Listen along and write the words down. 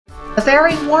A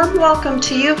very warm welcome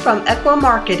to you from Equa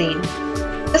Marketing.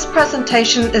 This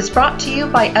presentation is brought to you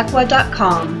by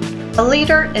Equa.com, a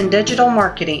leader in digital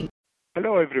marketing.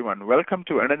 Hello, everyone. Welcome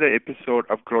to another episode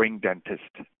of Growing Dentist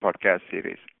podcast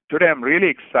series. Today, I'm really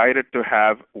excited to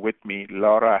have with me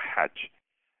Laura Hatch.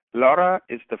 Laura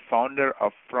is the founder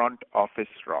of Front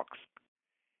Office Rocks.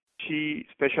 She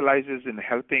specializes in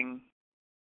helping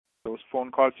those phone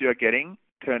calls you're getting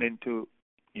turn into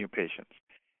new patients.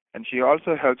 And she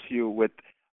also helps you with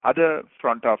other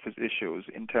front office issues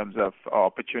in terms of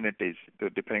opportunities,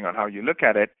 depending on how you look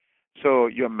at it, so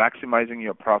you're maximizing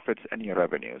your profits and your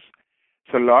revenues.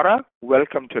 So, Laura,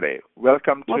 welcome today.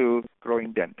 Welcome to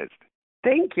Growing Dentist.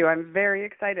 Thank you. I'm very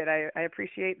excited. I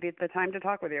appreciate the time to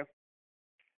talk with you.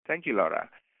 Thank you, Laura.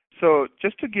 So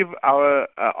just to give our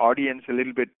audience a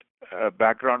little bit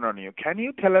background on you, can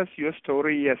you tell us your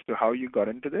story as to how you got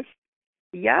into this?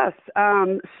 Yes.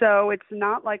 So it's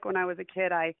not like when I was a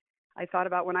kid, I thought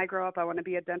about when I grow up, I want to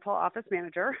be a dental office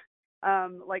manager.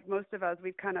 Like most of us,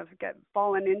 we've kind of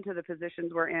fallen into the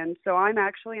positions we're in. So I'm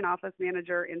actually an office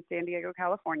manager in San Diego,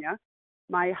 California.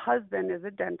 My husband is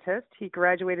a dentist. He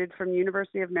graduated from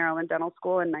University of Maryland Dental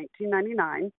School in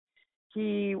 1999.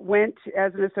 He went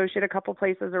as an associate a couple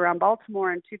places around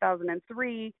Baltimore. In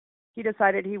 2003, he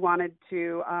decided he wanted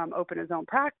to open his own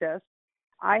practice.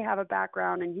 I have a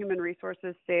background in human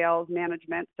resources, sales,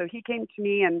 management. So he came to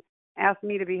me and asked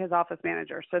me to be his office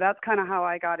manager. So that's kind of how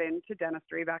I got into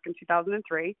dentistry back in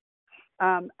 2003.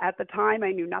 At the time,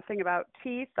 I knew nothing about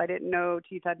teeth. I didn't know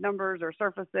teeth had numbers or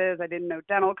surfaces. I didn't know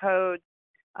dental codes.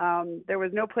 There was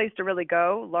no place to really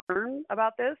go learn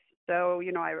about this. So,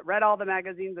 I read all the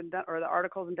magazines or the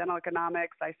articles in dental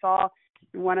economics. I saw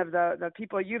one of the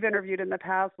people you've interviewed in the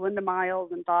past, Linda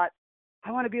Miles, and thought,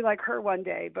 I want to be like her one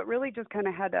day, but really just kind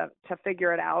of had to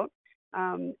figure it out.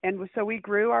 And so we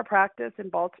grew our practice in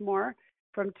Baltimore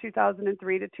from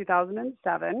 2003 to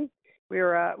 2007. We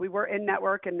were in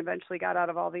network and eventually got out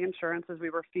of all the insurances.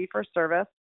 We were fee for service.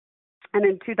 And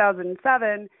in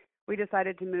 2007, we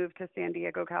decided to move to San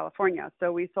Diego, California.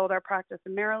 So we sold our practice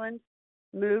in Maryland,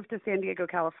 moved to San Diego,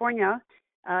 California.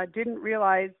 Didn't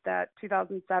realize that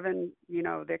 2007,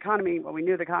 the economy, well, we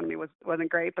knew the economy wasn't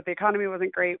great, but the economy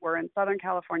wasn't great. We're in Southern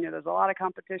California. There's a lot of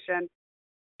competition.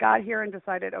 Got here and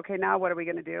decided, okay, now what are we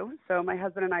going to do? So my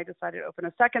husband and I decided to open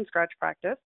a second scratch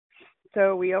practice.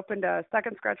 So we opened a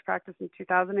second scratch practice in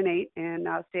 2008 in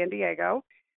San Diego.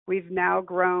 We've now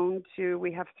grown to,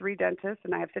 we have 3 dentists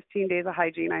and I have 15 days of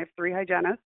hygiene. I have 3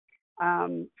 hygienists.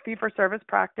 Fee-for-service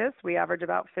practice, we average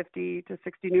about 50 to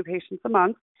 60 new patients a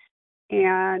month.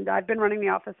 And I've been running the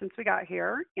office since we got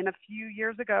here. And a few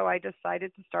years ago, I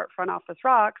decided to start Front Office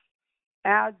Rocks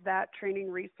as that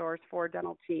training resource for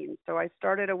dental teams. So I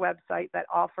started a website that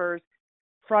offers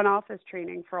front office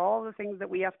training for all the things that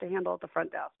we have to handle at the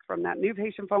front desk, from that new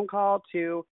patient phone call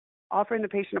to offering the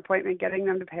patient appointment, getting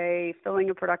them to pay, filling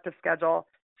a productive schedule.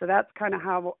 So that's kind of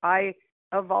how I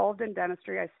evolved in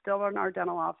dentistry. I still run our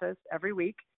dental office every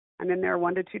week. I'm in there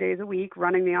 1 to 2 days a week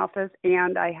running the office,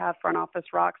 and I have Front Office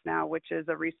Rocks now, which is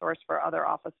a resource for other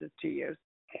offices to use.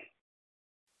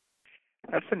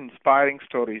 That's an inspiring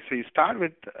story. So you start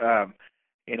with,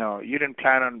 you didn't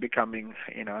plan on becoming,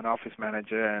 an office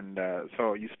manager, and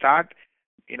so you start,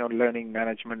 learning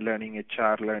management, learning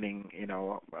HR, learning,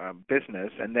 business,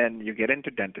 and then you get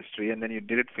into dentistry, and then you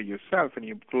did it for yourself, and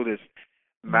you grew this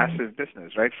massive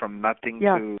business, right, from nothing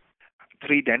to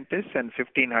 3 dentists and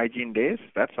 15 hygiene days.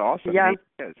 That's awesome. Yeah.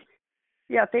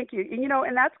 Yeah, thank you.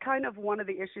 And that's kind of one of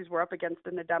the issues we're up against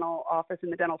in the dental office, in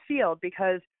the dental field,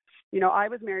 because, I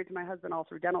was married to my husband all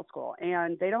through dental school,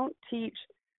 and they don't teach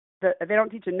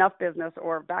enough business,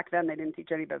 or back then they didn't teach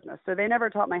any business. So they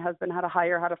never taught my husband how to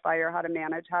hire, how to fire, how to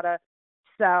manage, how to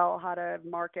sell, how to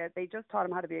market. They just taught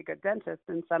him how to be a good dentist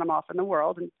and sent him off in the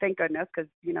world. And thank goodness, because,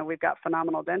 we've got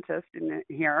phenomenal dentists in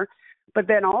here. But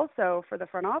then also for the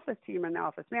front office team and the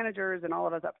office managers and all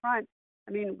of us up front,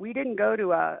 we didn't go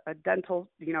to a dental,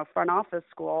 front office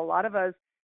school. A lot of us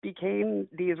became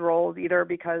these roles either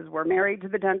because we're married to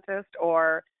the dentist,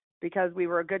 or because we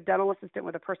were a good dental assistant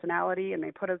with a personality and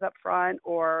they put us up front,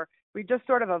 or we just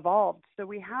sort of evolved. So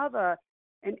we have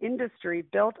an industry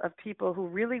built of people who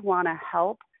really want to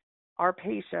help our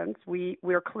patients.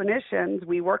 We're clinicians,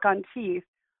 we work on teeth,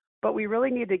 but we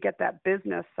really need to get that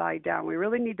business side down. We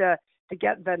really need to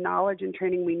get the knowledge and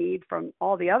training we need from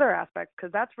all the other aspects,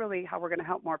 because that's really how we're going to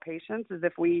help more patients, is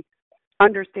if we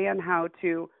understand how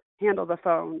to handle the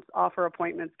phones, offer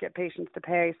appointments, get patients to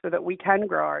pay, so that we can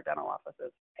grow our dental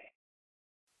offices.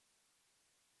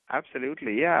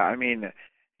 Absolutely, yeah.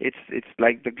 it's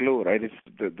like the glue, right? It's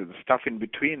the stuff in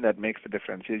between that makes the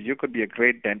difference. You could be a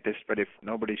great dentist, but if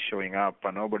nobody's showing up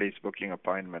or nobody's booking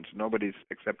appointments, nobody's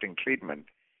accepting treatment,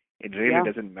 it really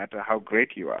doesn't matter how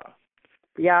great you are.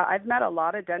 Yeah, I've met a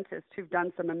lot of dentists who've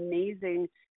done some amazing,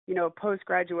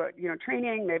 postgraduate,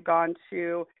 training. They've gone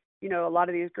to, a lot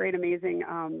of these great, amazing,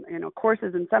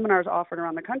 courses and seminars offered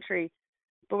around the country.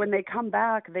 But when they come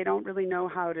back, they don't really know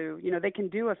how to, they can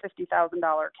do a $50,000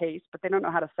 case, but they don't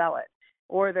know how to sell it.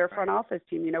 Or their front office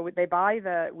team, they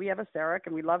buy we have a CEREC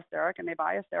and we love CEREC and they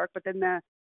buy a CEREC, but then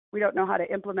we don't know how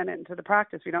to implement it into the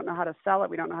practice. We don't know how to sell it.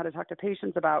 We don't know how to talk to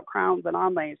patients about crowns and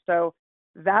onlays. So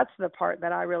that's the part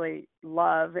that I really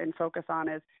love and focus on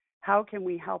is how can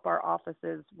we help our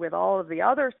offices with all of the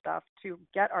other stuff to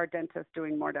get our dentists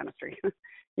doing more dentistry,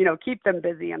 keep them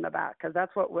busy in the back because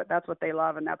that's what they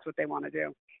love and that's what they want to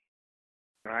do.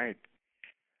 Right.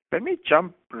 Let me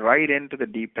jump right into the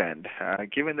deep end.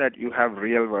 Given that you have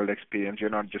real world experience, you're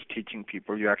not just teaching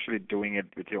people, you're actually doing it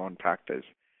with your own practice.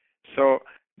 So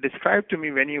describe to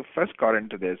me when you first got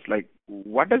into this, like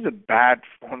what does a bad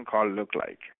phone call look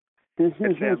like? Let's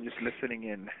say I'm just listening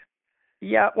in.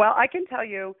 Yeah, well, I can tell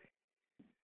you,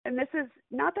 and this is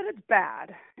not that it's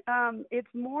bad. It's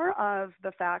more of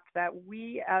the fact that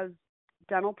we as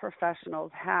dental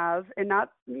professionals have, and not,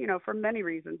 for many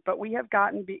reasons, but we have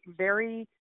gotten very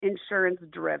insurance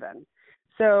driven.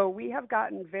 So we have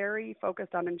gotten very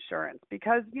focused on insurance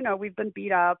because, we've been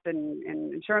beat up and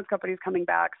insurance companies coming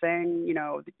back saying,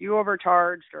 you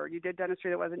overcharged or you did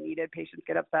dentistry that wasn't needed. Patients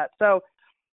get upset. So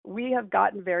we have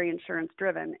gotten very insurance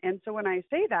driven. And so when I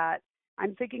say that,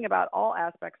 I'm thinking about all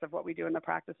aspects of what we do in the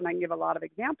practice, and I can give a lot of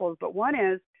examples. But one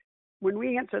is when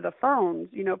we answer the phones,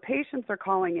 patients are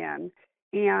calling in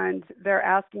and they're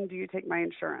asking, do you take my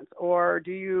insurance or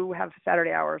do you have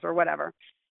Saturday hours or whatever?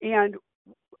 And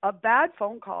a bad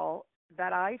phone call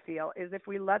that I feel is if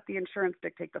we let the insurance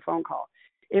dictate the phone call.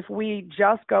 If we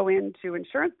just go into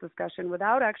insurance discussion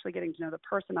without actually getting to know the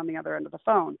person on the other end of the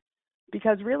phone,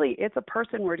 because really it's a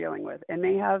person we're dealing with and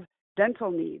they have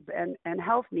dental needs and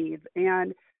health needs.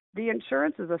 And the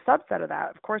insurance is a subset of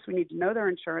that. Of course, we need to know their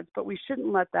insurance, but we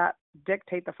shouldn't let that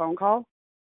dictate the phone call.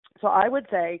 So I would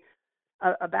say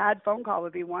a bad phone call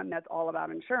would be one that's all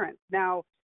about insurance. Now,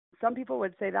 some people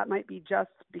would say that might be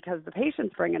just because the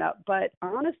patients bring it up, but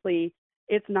honestly,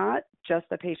 it's not just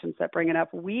the patients that bring it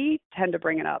up. We tend to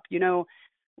bring it up.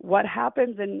 What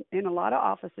happens in a lot of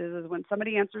offices is when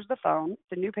somebody answers the phone,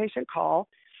 the new patient call,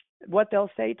 what they'll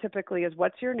say typically is,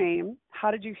 what's your name? How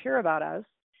did you hear about us?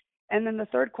 And then the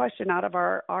third question out of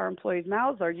our employees'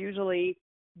 mouths are usually,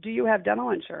 do you have dental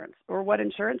insurance or what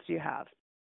insurance do you have?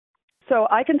 So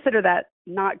I consider that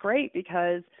not great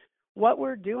because what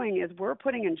we're doing is we're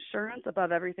putting insurance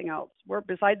above everything else. We're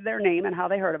besides their name and how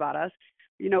they heard about us,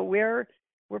 we're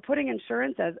putting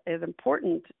insurance as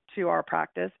important to our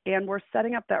practice, and we're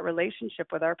setting up that relationship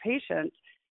with our patients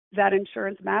that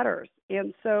insurance matters.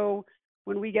 And so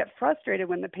when we get frustrated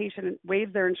when the patient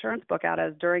waves their insurance book at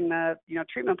us during the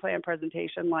treatment plan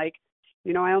presentation, like,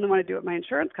 I only want to do what my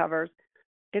insurance covers,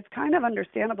 it's kind of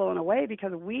understandable in a way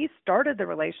because we started the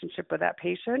relationship with that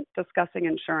patient discussing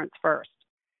insurance first.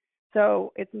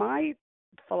 So it's my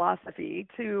philosophy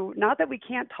to, not that we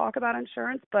can't talk about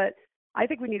insurance, but I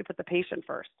think we need to put the patient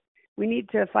first. We need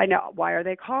to find out, why are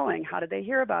they calling? How did they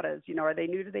hear about us? Are they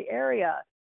new to the area?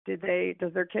 Do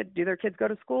their kids go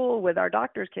to school with our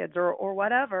doctor's kids or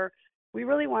whatever? We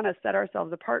really want to set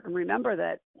ourselves apart and remember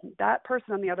that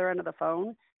person on the other end of the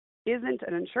phone isn't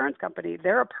an insurance company.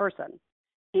 They're a person.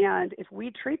 And if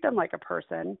we treat them like a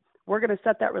person, we're going to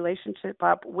set that relationship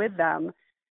up with them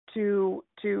to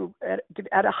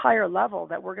at a higher level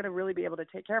that we're going to really be able to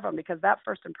take care of them because that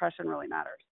first impression really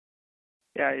matters.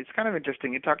 Yeah, it's kind of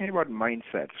interesting. You're talking about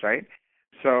mindsets, right?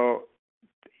 So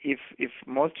if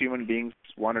most human beings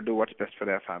want to do what's best for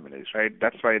their families, right?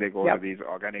 That's why they go to these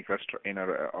organic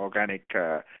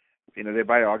they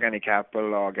buy organic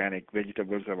apple, organic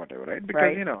vegetables or whatever, right?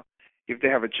 Because, if they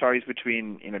have a choice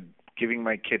between, giving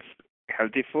my kids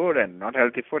healthy food and not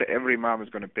healthy food, every mom is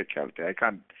going to pick healthy. I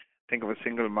can't think of a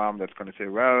single mom that's going to say,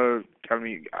 well, tell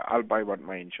me, I'll buy what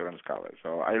my insurance covers.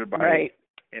 So I'll buy,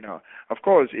 of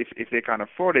course, if they can't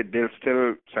afford it, they'll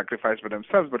still sacrifice for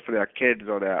themselves, but for their kids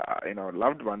or their,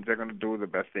 loved ones, they're going to do the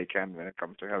best they can when it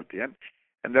comes to healthy.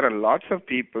 And there are lots of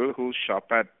people who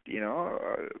shop at,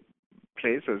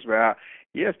 places where,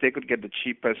 yes, they could get the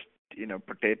cheapest,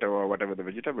 potato or whatever the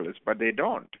vegetable is, but they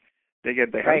don't. They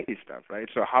get the healthy stuff, right?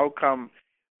 So how come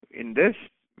in this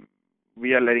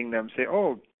we are letting them say,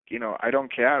 oh, I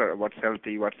don't care what's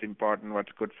healthy, what's important,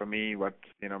 what's good for me, what's,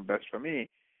 best for me.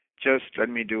 just let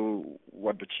me do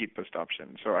what the cheapest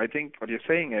option. So I think what you're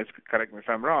saying is, correct me if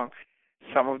I'm wrong,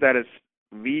 some of that is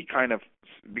we kind of,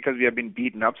 because we have been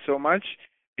beaten up so much,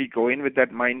 we go in with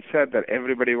that mindset that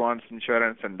everybody wants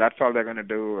insurance and that's all they're going to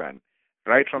do. And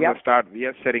right from the start, we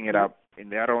are setting it up in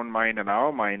their own mind and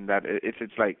our mind that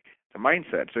it's like the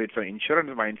mindset. So it's an insurance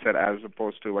mindset as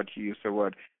opposed to what you use the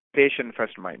word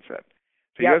patient-first mindset.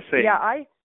 So you're saying,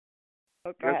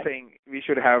 you're saying we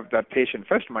should have that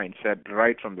patient-first mindset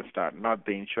right from the start, not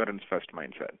the insurance-first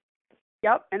mindset.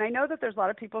 Yep, and I know that there's a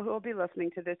lot of people who will be listening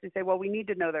to this who say, well, we need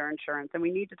to know their insurance and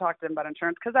we need to talk to them about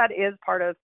insurance because that is part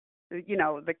of,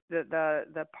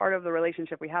 the part of the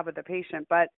relationship we have with the patient.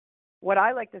 But what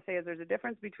I like to say is there's a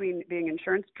difference between being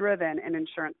insurance-driven and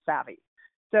insurance-savvy.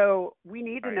 So we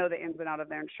need to know the ins and outs of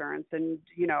their insurance and,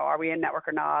 are we in network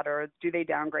or not, or do they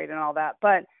downgrade and all that.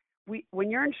 But when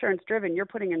you're insurance-driven, you're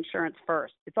putting insurance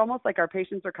first. It's almost like our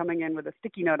patients are coming in with a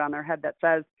sticky note on their head that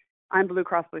says, I'm Blue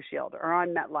Cross Blue Shield or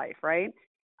I'm MetLife, right?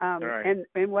 And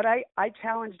what I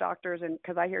challenge doctors, and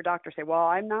because I hear doctors say, well,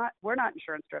 we're not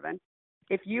insurance driven.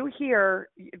 If you hear,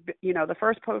 the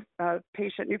first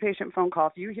new patient phone call,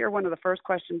 if you hear one of the first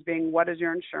questions being, what is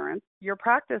your insurance? Your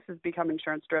practice has become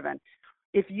insurance driven.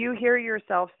 If you hear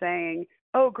yourself saying,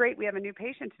 oh, great, we have a new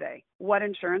patient today, what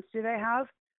insurance do they have?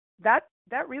 That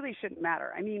really shouldn't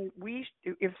matter. I mean,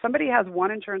 if somebody has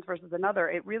one insurance versus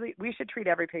another, we should treat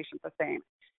every patient the same.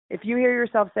 If you hear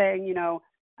yourself saying,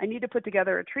 I need to put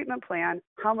together a treatment plan,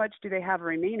 how much do they have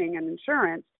remaining in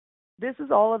insurance? This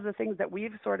is all of the things that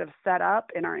we've sort of set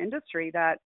up in our industry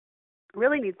that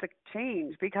really needs to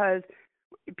change because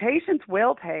patients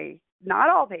will pay, not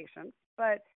all patients,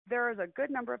 but there is a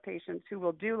good number of patients who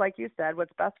will do, like you said,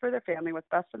 what's best for their family, what's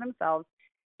best for themselves,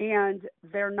 and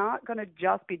they're not going to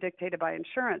just be dictated by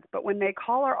insurance. But when they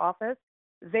call our office,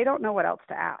 they don't know what else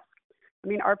to ask. I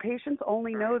mean, our patients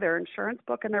only know their insurance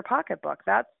book and their pocketbook.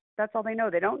 That's all they know.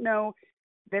 They don't know.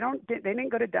 They didn't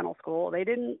go to dental school. They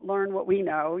didn't learn what we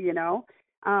know. They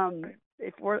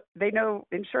know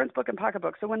insurance book and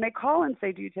pocketbook. So when they call and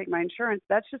say, "Do you take my insurance?"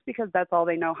 That's just because that's all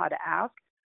they know how to ask.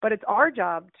 But it's our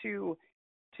job to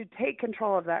take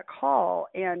control of that call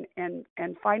and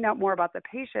find out more about the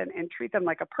patient and treat them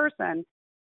like a person.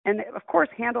 And of course,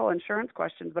 handle insurance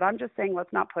questions. But I'm just saying,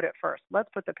 let's not put it first. Let's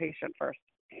put the patient first.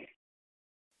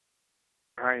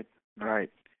 Right.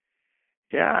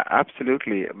 Yeah,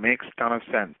 absolutely. It makes a ton of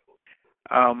sense.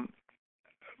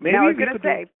 Maybe now, I was going to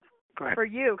say, go ahead. For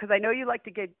you, because I know you like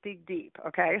to dig deep,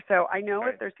 okay? So I know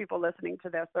if there's people listening to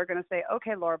this, they're going to say,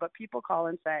 okay, Laura, but people call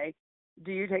and say,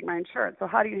 do you take my insurance? So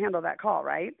how do you handle that call,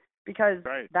 right? Because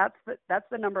that's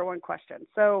the number one question.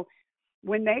 So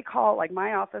when they call, like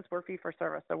my office, we're fee for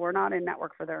service, so we're not in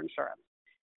network for their insurance.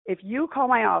 If you call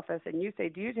my office and you say,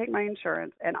 do you take my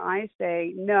insurance? And I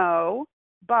say, no,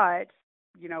 but,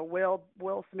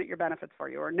 we'll submit your benefits for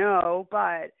you, or no,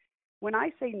 but when I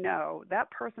say no, that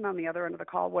person on the other end of the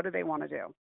call, what do they want to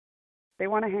do? They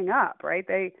want to hang up, right?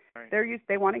 They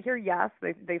want to hear yes.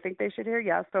 They think they should hear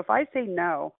yes. So if I say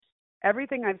no,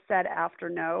 everything I've said after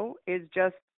no is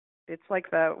just, it's like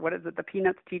the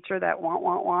Peanuts teacher, that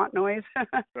want noise.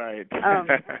 Right.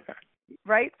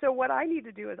 Right. So what I need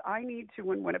to do is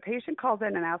when a patient calls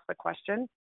in and asks the question,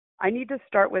 I need to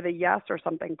start with a yes or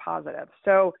something positive.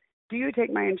 So, do you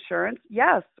take my insurance?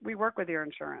 Yes, we work with your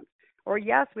insurance. Or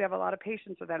yes, we have a lot of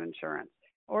patients with that insurance.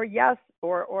 Or yes,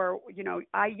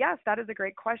 yes, that is a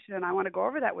great question and I want to go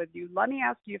over that with you. Let me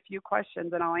ask you a few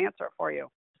questions and I'll answer it for you.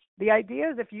 The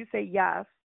idea is if you say yes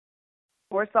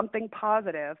or something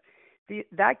positive,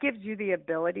 that gives you the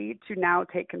ability to now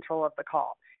take control of the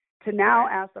call, to now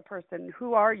ask the person,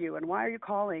 who are you and why are you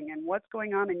calling and what's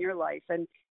going on in your life, and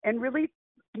really,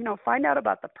 find out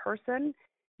about the person.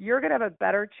 You're going to have a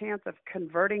better chance of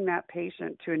converting that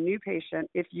patient to a new patient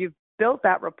if you've built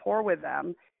that rapport with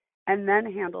them and then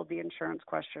handled the insurance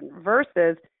question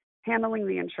versus handling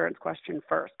the insurance question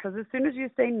first. Because as soon as you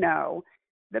say no,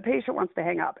 the patient wants to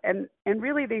hang up. And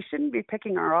really, they shouldn't be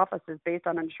picking our offices based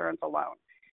on insurance alone.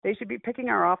 They should be picking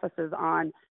our offices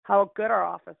on how good our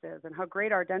office is and how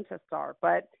great our dentists are.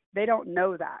 But they don't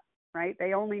know that, right?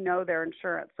 They only know their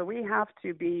insurance. So we have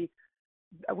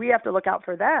to look out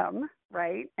for them,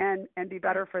 right? And be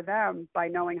better for them by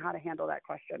knowing how to handle that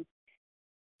question.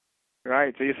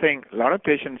 Right. So you're saying a lot of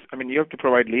patients, you have to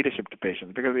provide leadership to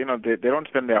patients because, they don't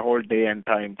spend their whole day and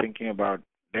time thinking about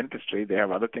dentistry. They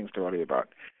have other things to worry about.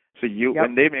 So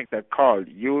when they make that call,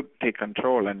 you take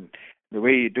control. And the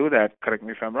way you do that, correct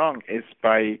me if I'm wrong, is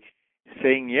by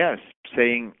saying yes,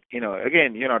 saying,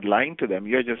 again, you're not lying to them.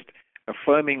 You're just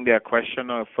affirming their question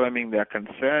or affirming their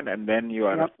concern, and then you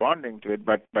are responding to it,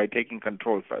 but by taking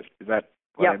control first. Is that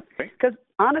Yeah, because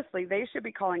honestly, they should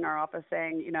be calling our office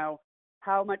saying,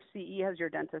 how much CE has your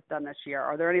dentist done this year?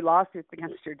 Are there any lawsuits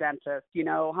against your dentist?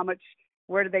 How much,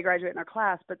 where did they graduate in their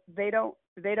class? But they don't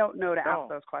know to ask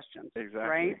those questions. Exactly.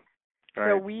 Right? Right.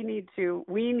 So we need to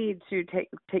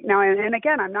take now, and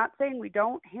again, I'm not saying we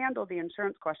don't handle the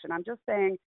insurance question. I'm just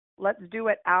saying let's do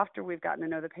it after we've gotten to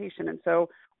know the patient. And so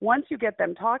once you get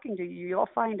them talking to you, you'll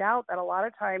find out that a lot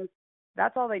of times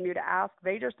that's all they knew to ask.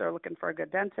 They just are looking for a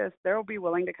good dentist. They'll be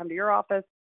willing to come to your office,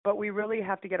 but we really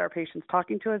have to get our patients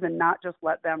talking to us and not just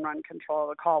let them run control of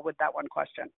the call with that one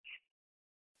question.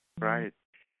 Right.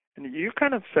 And you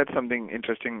kind of said something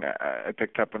interesting I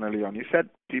picked up on early on. You said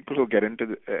people who get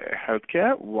into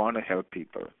healthcare want to help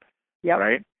people,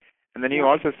 right? And then you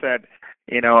also said,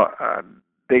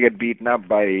 they get beaten up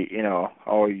by,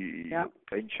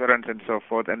 insurance and so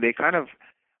forth, and they kind of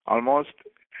almost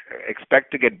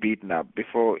expect to get beaten up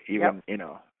before even,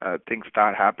 things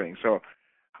start happening. So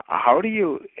how do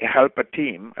you help a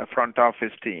team, a front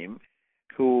office team,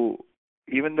 who,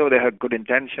 even though they have good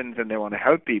intentions and they want to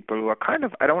help people, who are kind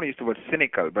of, I don't want to use the word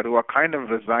cynical, but who are kind of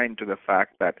resigned to the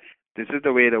fact that this is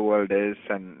the way the world is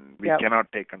and we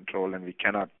cannot take control and we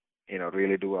cannot,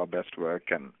 really do our best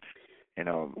work and,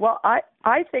 Well,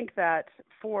 I think that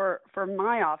for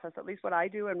my office, at least what I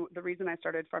do, and the reason I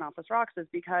started Front Office Rocks is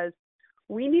because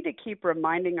we need to keep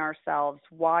reminding ourselves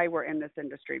why we're in this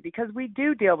industry, because we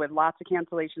do deal with lots of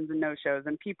cancellations and no-shows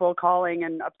and people calling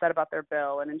and upset about their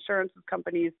bill and insurance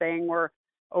companies saying we're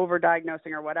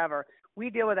overdiagnosing or whatever. We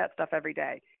deal with that stuff every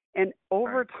day. And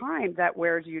over time, that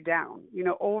wears you down.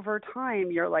 Over time,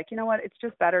 you're like, you know what, it's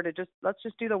just better to let's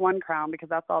just do the one crown because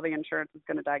that's all the insurance is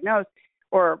going to diagnose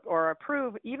or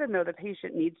approve, even though the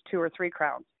patient needs 2 or 3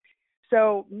 crowns.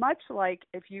 So much like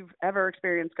if you've ever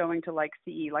experienced going to like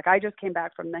CE, like I just came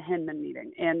back from the Hinman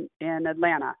meeting in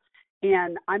Atlanta,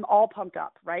 and I'm all pumped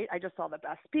up, right? I just saw the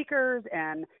best speakers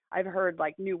and I've heard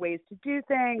like new ways to do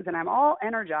things and I'm all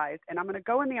energized, and I'm going to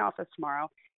go in the office tomorrow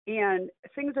and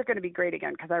things are going to be great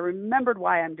again because I remembered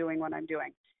why I'm doing what I'm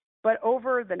doing. But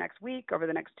over the next week, over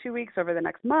the next 2 weeks, over the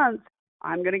next month,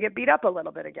 I'm going to get beat up a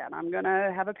little bit again. I'm going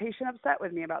to have a patient upset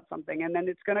with me about something, and then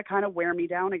it's going to kind of wear me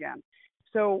down again.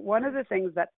 So one of the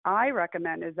things that I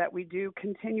recommend is that we do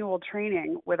continual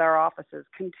training with our offices,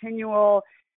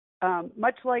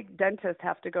 much like dentists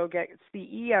have to go get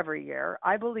CE every year.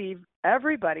 I believe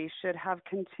everybody should have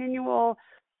continual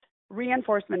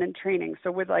reinforcement and training.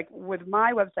 So with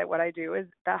my website, what I do is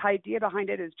the idea behind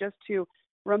it is just to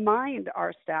remind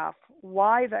our staff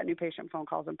why that new patient phone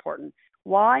call is important,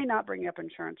 why not bringing up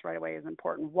insurance right away is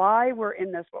important, why we're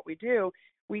in this, what we do.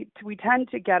 We tend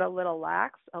to get a little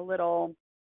lax, a little,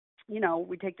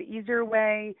 we take the easier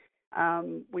way,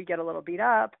 we get a little beat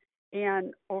up,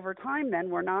 and over time then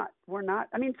we're not,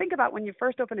 I mean, think about when you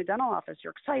first open a dental office,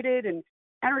 you're excited and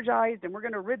energized and we're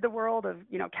going to rid the world of,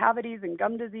 cavities and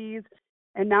gum disease.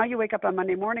 And now you wake up on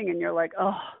Monday morning and you're like,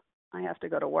 oh, I have to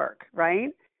go to work, right?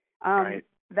 Right.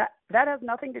 That has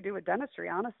nothing to do with dentistry,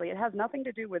 honestly. It has nothing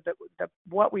to do with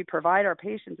what we provide our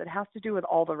patients. It has to do with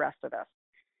all the rest of this.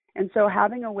 And so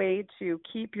having a way to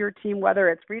keep your team, whether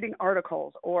it's reading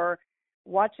articles or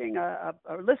watching or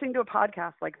listening to a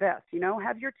podcast like this,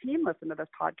 have your team listen to this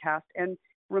podcast and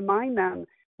remind them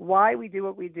why we do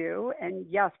what we do. And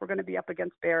yes, we're going to be up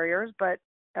against barriers, but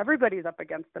everybody's up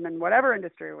against them in whatever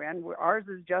industry we're in. Ours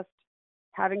is just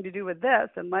having to do with this,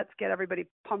 and let's get everybody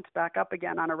pumped back up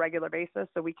again on a regular basis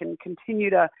so we can continue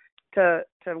to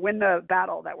win the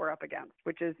battle that we're up against,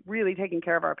 which is really taking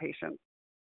care of our patients.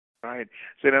 Right.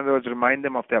 So in other words, remind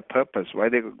them of their purpose, why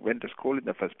they went to school in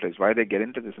the first place, why they get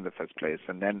into this in the first place.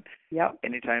 And then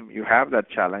anytime you have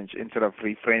that challenge, instead of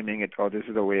reframing it, this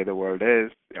is the way the world is,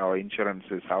 or insurance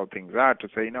is how things are, to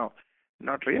say,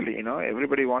 not really.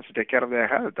 Everybody wants to take care of their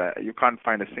health. You can't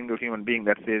find a single human being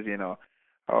that says,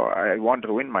 I want to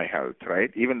ruin my health, right?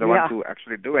 Even the ones who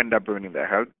actually do end up ruining their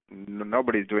health,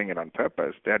 nobody's doing it on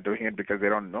purpose. They're doing it because they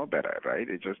don't know better, right?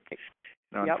 It's just,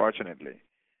 unfortunately.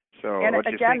 So and what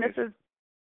again,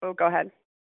 go ahead.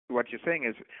 What you're saying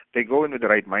is they go in with the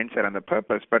right mindset and the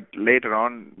purpose, but later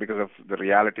on, because of the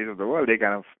realities of the world, they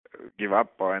kind of give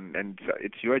up, and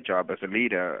it's your job as a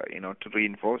leader, to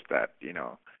reinforce that,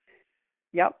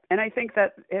 Yep, and I think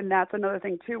that's another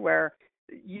thing too, where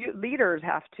leaders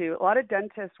have to. A lot of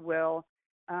dentists will.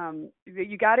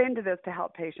 You got into this to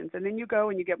help patients, and then you go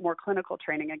and you get more clinical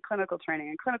training,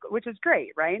 which is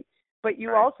great, right? But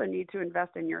you also need to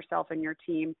invest in yourself and your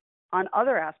team on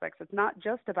other aspects. It's not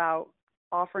just about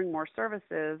offering more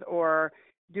services or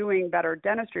doing better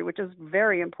dentistry, which is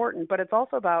very important, but it's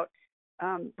also about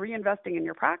reinvesting in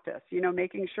your practice,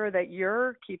 making sure that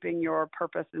you're keeping your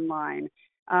purpose in line,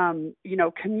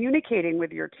 Communicating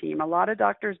with your team. A lot of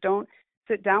doctors don't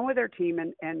sit down with their team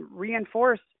and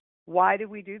reinforce, why do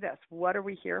we do this? What are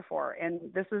we here for? And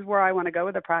this is where I want to go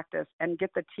with the practice and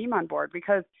get the team on board,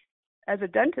 because as a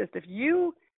dentist, if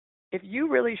you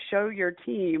really show your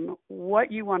team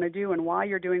what you want to do and why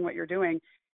you're doing what you're doing,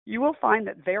 you will find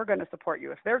that they're going to support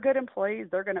you. If they're good employees,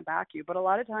 they're going to back you. But a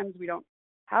lot of times we don't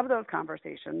have those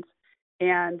conversations.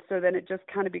 And so then it just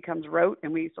kind of becomes rote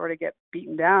and we sort of get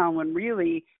beaten down, when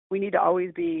really we need to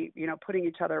always be,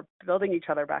 building each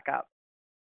other back up.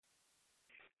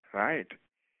 Right.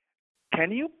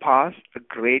 Can you pass a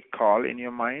great call in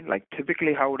your mind? Like,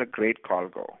 typically, how would a great call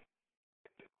go?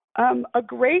 A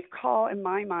great call in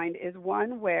my mind is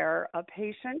one where a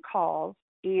patient calls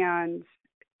and,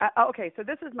 okay, so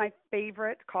this is my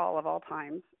favorite call of all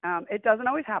times. It doesn't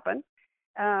always happen,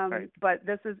 Right. but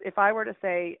this is, if I were to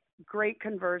say great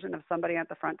conversion of somebody at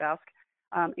the front desk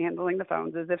handling the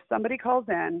phones, is if somebody calls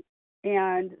in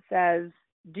and says,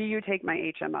 do you take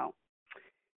my HMO?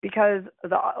 Because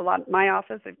my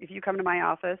office, if you come to my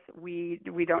office, we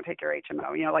don't take your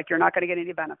HMO. You're not going to get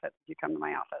any benefits if you come to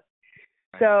my office.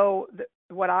 So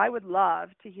what I would love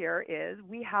to hear is,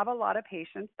 we have a lot of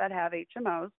patients that have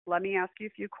HMOs. Let me ask you a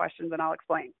few questions and I'll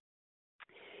explain.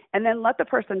 And then let the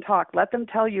person talk. Let them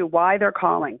tell you why they're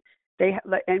calling.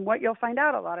 And what you'll find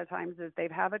out a lot of times is they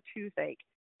have a toothache.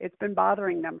 It's been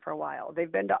bothering them for a while. They've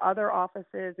been to other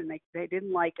offices and they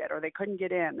didn't like it, or they couldn't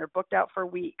get in. They're booked out for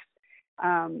weeks,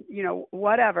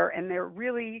 whatever. And they're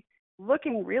really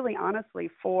looking, really honestly,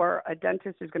 for a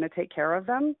dentist who's going to take care of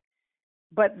them.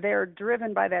 But they're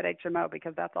driven by that HMO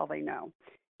because that's all they know.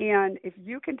 And if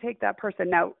you can take that person,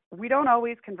 now we don't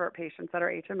always convert patients that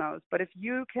are HMOs, but if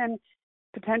you can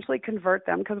potentially convert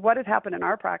them, because what has happened in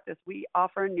our practice, we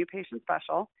offer a new patient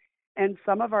special, and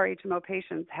some of our HMO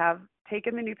patients have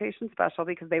taken the new patient special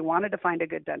because they wanted to find a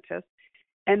good dentist,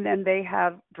 and then they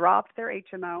have dropped their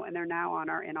HMO and they're now on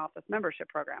our in-office membership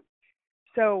program.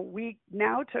 So we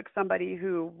now took somebody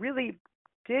who really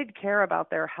did care about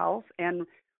their health and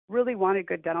really wanted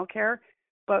good dental care,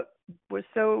 but was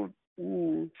so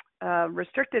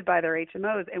restricted by their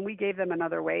HMOs, and we gave them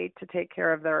another way to take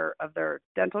care of their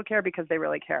dental care because they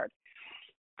really cared.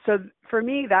 So for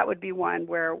me, that would be one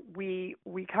where we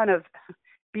kind of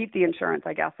beat the insurance,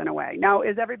 I guess, in a way. Now,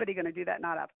 is everybody going to do that?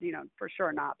 Not up, for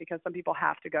sure not, because some people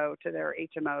have to go to their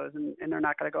HMOs and they're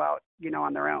not going to go out,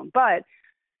 on their own. But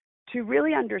to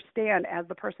really understand, as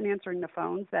the person answering the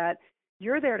phones, that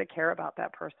you're there to care about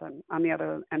that person on the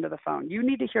other end of the phone. You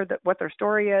need to hear what their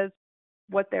story is,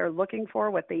 what they're looking for,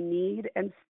 what they need.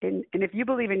 And if you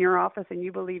believe in your office and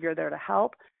you believe you're there to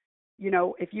help,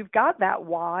 if you've got that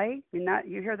why,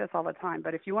 you hear this all the time,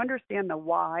 but if you understand the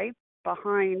why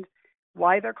behind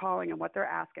why they're calling and what they're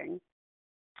asking,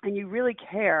 and you really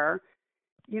care,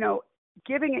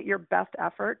 giving it your best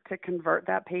effort to convert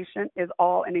that patient is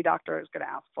all any doctor is going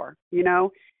to ask for.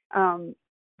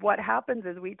 What happens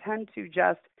is we tend to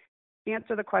just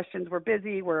answer the questions. We're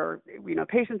busy.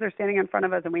 Patients are standing in front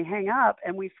of us and we hang up,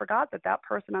 and we forgot that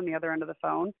person on the other end of the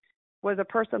phone was a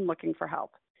person looking for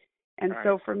help. And Right.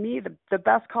 So for me, the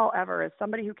best call ever is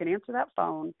somebody who can answer that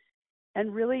phone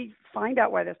and really find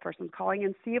out why this person's calling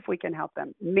and see if we can help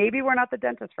them. Maybe we're not the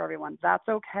dentist for everyone. That's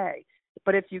okay.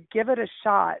 But if you give it a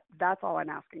shot, that's all I'm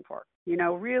asking for.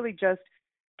 Really just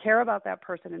care about that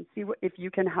person and see if you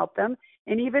can help them.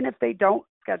 And even if they don't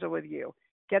schedule with you,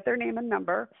 get their name and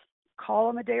number, call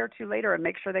them a day or two later and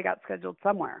make sure they got scheduled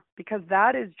somewhere, because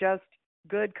that is just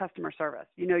good customer service.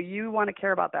 You want to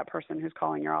care about that person who's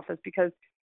calling your office because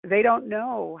they don't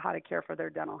know how to care for their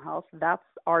dental health. That's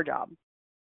our job.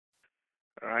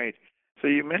 Right. So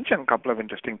you mentioned a couple of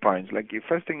interesting points. Like, the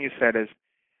first thing you said is,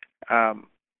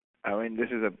 this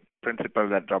is a principle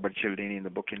that Robert Cialdini in the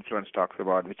book Influence talks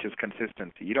about, which is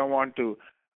consistency. You don't want to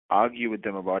argue with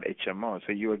them about HMO.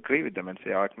 So you agree with them and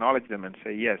say, or acknowledge them and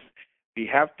say, yes, we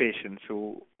have patients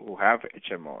who have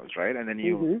HMOs, right? And then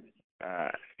you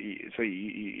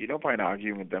no point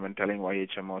arguing with them and telling why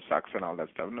HMO sucks and all that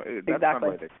stuff. No, that's Exactly. not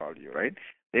why they called you, right?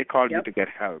 They called Yep. you to get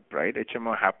help, right?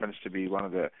 HMO happens to be one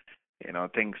of the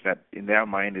things that in their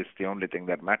mind is the only thing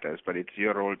that matters, but it's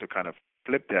your role to kind of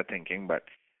flip their thinking. But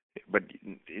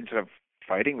instead of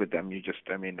fighting with them, you just,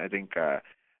 I think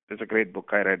there's a great book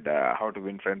I read, How to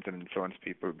Win Friends and Influence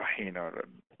People by,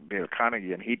 Dale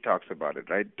Carnegie, and he talks about it,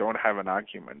 right? Don't have an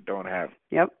argument. Don't have,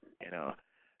 Yep.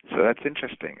 So that's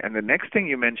interesting. And the next thing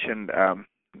you mentioned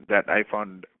that I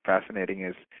found fascinating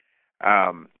is,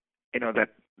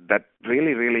 that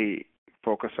really, really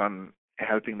focus on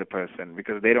helping the person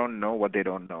because they don't know what they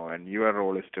don't know, and your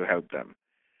role is to help them.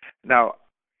 Now,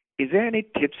 is there any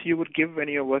tips you would give when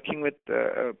you're working with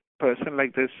person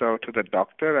like this or to the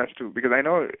doctor as to, because I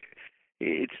know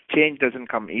it's change doesn't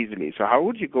come easily. So how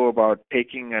would you go about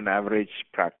taking an average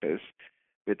practice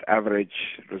with average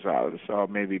results or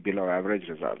maybe below average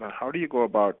results? And how do you go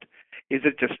about, is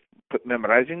it just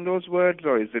memorizing those words,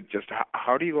 or is it just,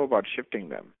 how do you go about shifting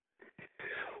them?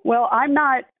 Well, I'm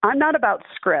not about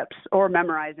scripts or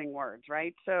memorizing words,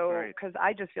 right? So, Right. because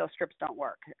I just feel scripts don't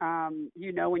work.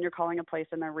 When you're calling a place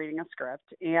and they're reading a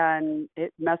script, and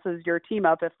it messes your team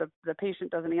up if the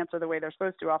patient doesn't answer the way they're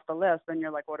supposed to off the list, then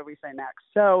you're like, what do we say next?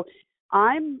 So,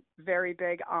 I'm very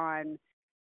big on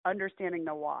understanding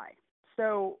the why.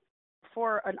 So,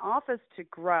 for an office to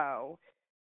grow,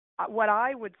 what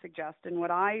I would suggest and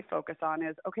what I focus on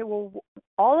is, okay, well,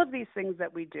 all of these things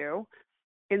that we do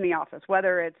in the office,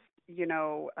 whether it's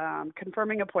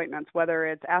confirming appointments, whether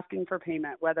it's asking for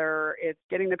payment, whether it's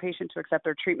getting the patient to accept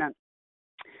their treatment,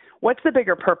 what's the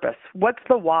bigger purpose? What's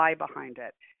the why behind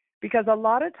it? Because a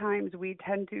lot of times we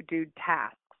tend to do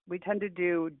tasks, we tend to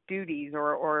do duties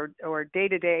or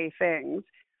day-to-day things,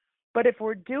 but if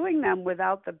we're doing them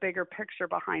without the bigger picture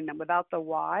behind them, without the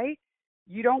why,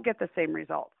 you don't get the same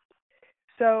results.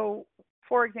 So,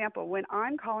 for example, when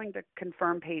I'm calling to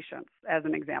confirm patients, as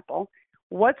an example,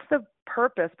 what's the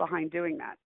purpose behind doing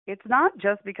that? It's not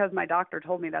just because my doctor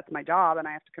told me that's my job and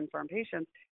I have to confirm patients.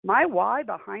 My why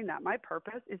behind that, my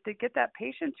purpose, is to get that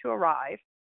patient to arrive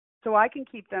so I can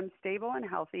keep them stable and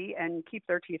healthy and keep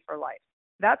their teeth for life.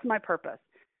 That's my purpose.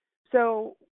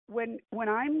 So when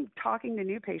I'm talking to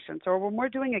new patients or when we're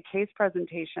doing a case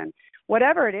presentation,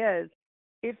 whatever it is,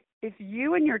 if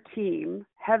you and your team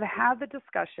have had the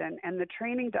discussion and the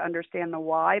training to understand the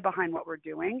why behind what we're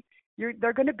doing,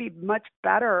 they're going to be much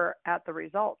better at the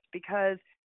results because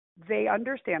they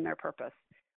understand their purpose.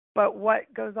 But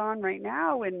what goes on right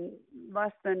now in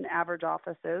less than average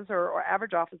offices or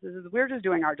average offices is we're just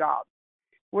doing our job.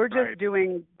 We're just Right.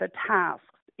 doing the tasks.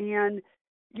 And,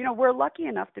 we're lucky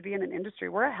enough to be in an industry.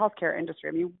 We're a healthcare industry.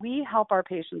 I mean, we help our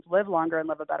patients live longer and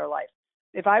live a better life.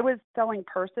 If I was selling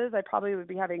purses, I probably would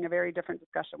be having a very different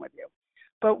discussion with you.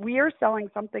 But we are selling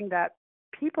something that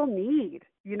people need,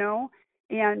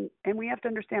 and we have to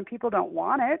understand people don't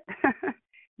want it.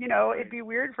 It'd be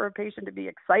weird for a patient to be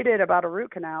excited about a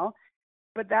root canal,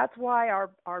 but that's why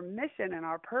our mission and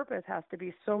our purpose has to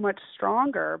be so much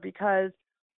stronger because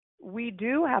we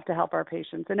do have to help our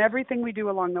patients, and everything we do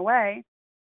along the way,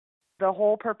 the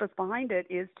whole purpose behind it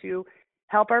is to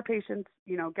help our patients,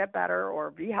 get better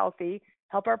or be healthy,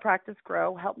 help our practice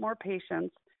grow, help more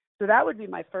patients. So that would be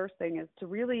my first thing, is to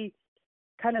really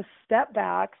kind of step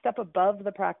back, step above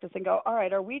the practice and go, all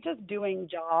right, are we just doing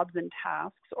jobs and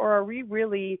tasks, or are we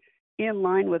really in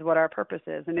line with what our purpose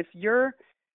is? And if you're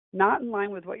not in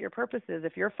line with what your purpose is,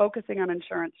 if you're focusing on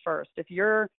insurance first, if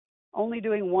you're only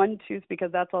doing one tooth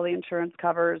because that's all the insurance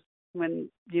covers when,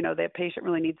 the patient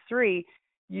really needs three,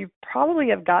 you probably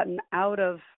have gotten out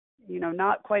of,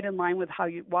 not quite in line with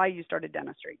why you started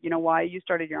dentistry, why you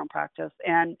started your own practice.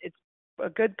 And it's a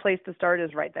good place to start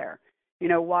is right there.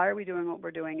 Why are we doing what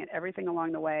we're doing, and everything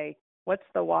along the way? What's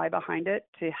the why behind it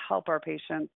to help our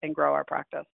patients and grow our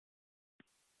practice?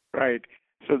 Right.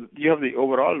 So you have the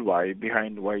overall why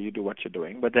behind why you do what you're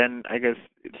doing, but then I guess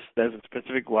there's a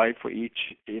specific why for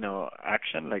each,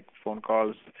 action, like phone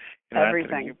calls, answering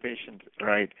Everything. new patients.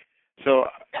 Right. So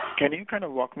can you kind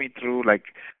of walk me through, like,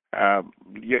 I'm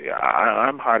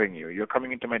hiring you. You're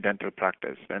coming into my dental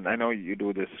practice, and I know you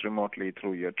do this remotely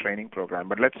through your training program.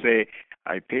 But let's say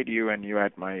I paid you and you're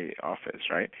at my office,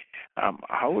 right?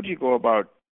 How would you go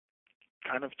about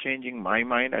kind of changing my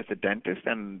mind as a dentist,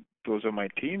 and those are my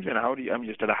teams? And I'm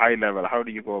just at a high level. How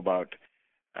do you go about,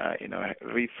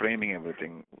 reframing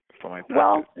everything for my practice?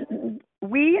 Well,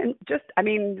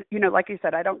 like you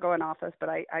said, I don't go in office, but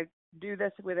I do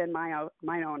this within my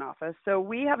own office. So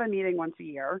we have a meeting once a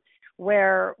year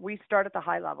where we start at the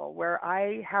high level, where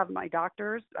I have my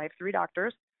doctors, I have 3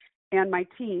 doctors, and my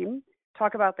team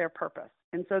talk about their purpose.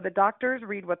 And so the doctors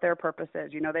read what their purpose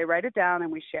is. They write it down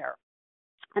and we share.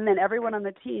 And then everyone on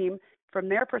the team, from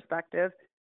their perspective,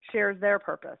 shares their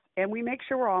purpose. And we make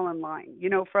sure we're all in line,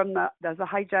 from as a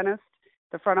hygienist,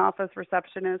 the front office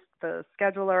receptionist, the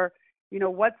scheduler,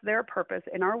 what's their purpose,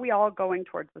 and are we all going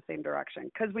towards the same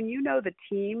direction? Because when the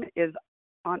team is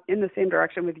in the same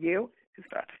direction with you.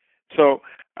 So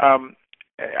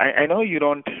I know you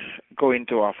don't go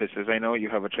into offices. I know you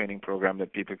have a training program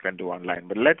that people can do online.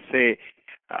 But let's say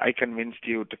I convinced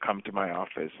you to come to my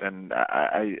office, and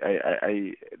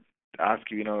I ask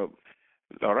you,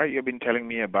 Laura, you've been telling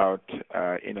me about,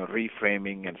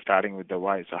 reframing and starting with the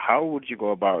why. So how would you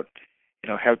go about,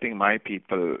 helping my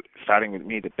people, starting with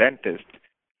me, the dentist,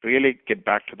 really get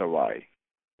back to the why?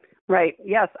 Right.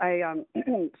 Yes. I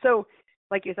so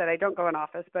like you said, I don't go in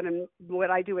office, but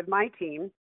what I do with my team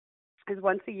is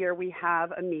once a year we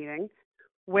have a meeting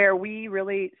where we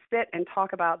really sit and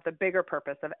talk about the bigger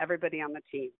purpose of everybody on the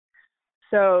team.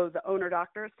 So the owner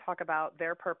doctors talk about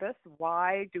their purpose.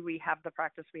 Why do we have the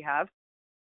practice we have?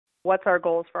 What's our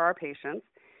goals for our patients?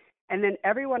 And then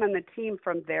everyone on the team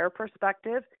from their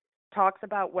perspective talks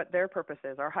about what their purpose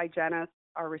is, our hygienist,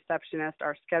 our receptionist,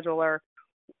 our scheduler,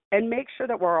 and make sure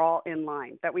that we're all in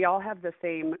line, that we all have the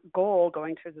same goal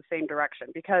going to the same direction,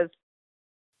 because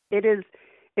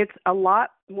it's a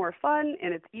lot more fun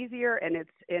and it's easier and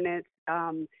it's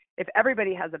if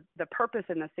everybody has the purpose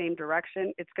in the same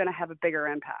direction, it's going to have a bigger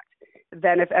impact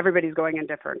than if everybody's going in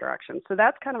different directions. So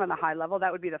that's kind of on the high level.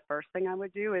 That would be the first thing I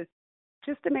would do, is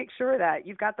just to make sure that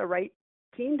you've got the right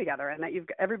team together and that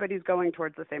everybody's going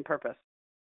towards the same purpose.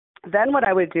 Then what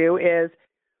I would do is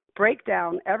break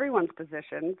down everyone's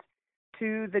positions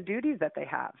to the duties that they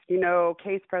have.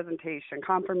 Case presentation,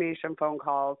 confirmation phone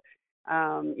calls,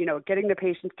 getting the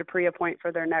patients to pre-appoint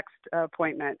for their next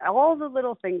appointment, all the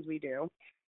little things we do,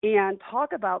 and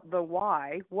talk about the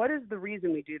why. What is the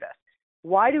reason we do this?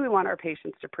 Why do we want our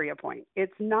patients to pre-appoint?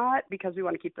 It's not because we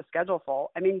want to keep the schedule full.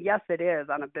 I mean, yes, it is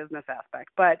on a business aspect,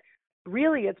 but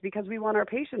really it's because we want our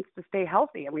patients to stay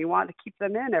healthy and we want to keep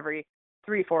them in every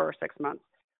 3, 4, or 6 months.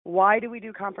 Why do we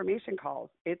do confirmation calls?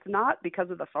 It's not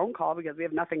because of the phone call because we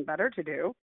have nothing better to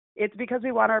do. It's because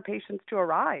we want our patients to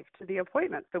arrive to the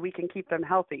appointment so we can keep them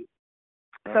healthy.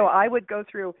 Right. So I would go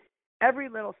through every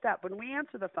little step. When we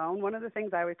answer the phone, one of the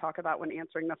things I always talk about when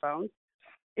answering the phone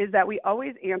is that we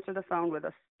always answer the phone with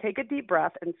take a deep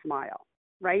breath and smile,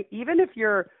 right? Even if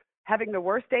you're having the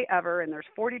worst day ever and there's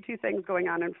 42 things going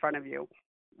on in front of you,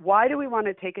 why do we want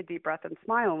to take a deep breath and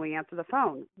smile when we answer the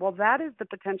phone? Well, that is the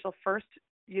potential first,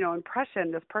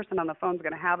 impression this person on the phone is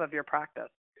going to have of your practice.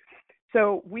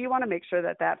 So we want to make sure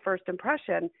that first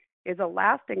impression is a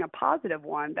lasting, a positive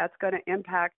one that's going to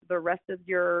impact the rest of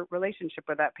your relationship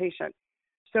with that patient.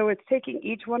 So it's taking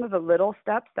each one of the little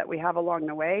steps that we have along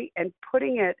the way and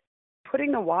putting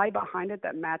the why behind it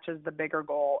that matches the bigger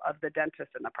goal of the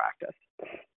dentist in the practice.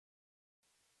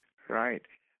 Right.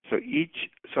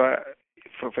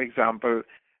 For example,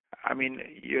 I mean,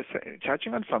 you're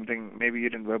touching on something, maybe you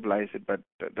didn't verbalize it, but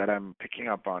that I'm picking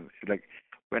up on. Like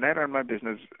when I run my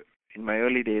business, in my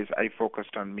early days, I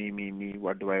focused on me,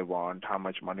 what do I want, how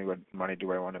much money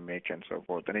do I want to make, and so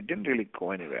forth. And it didn't really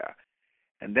go anywhere.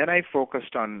 And then I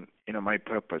focused on, my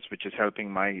purpose, which is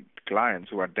helping my clients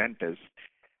who are dentists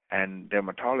and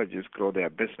dermatologists grow their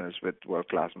business with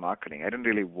world-class marketing. I didn't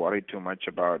really worry too much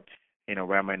about,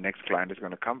 where my next client is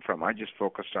going to come from. I just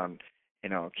focused on,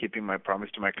 keeping my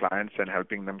promise to my clients and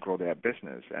helping them grow their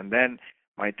business. And then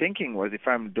my thinking was, if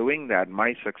I'm doing that,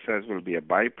 my success will be a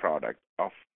byproduct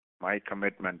of my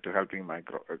commitment to helping my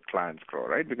clients grow,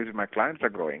 right? Because if my clients are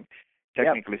growing,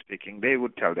 technically speaking, they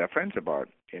would tell their friends about,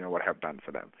 what I've done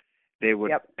for them. They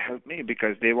would help me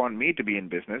because they want me to be in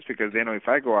business, because they know if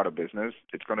I go out of business,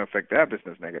 it's going to affect their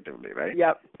business negatively, right?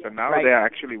 So now they're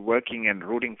actually working and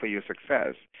rooting for your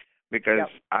success because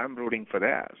I'm rooting for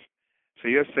theirs. So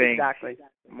you're saying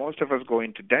most of us go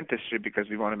into dentistry because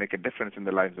we want to make a difference in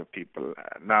the lives of people.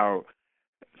 Now,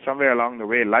 somewhere along the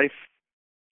way, life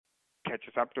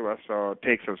catches up to us or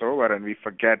takes us over, and we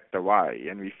forget the why,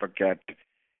 and we forget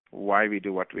why we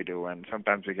do what we do. And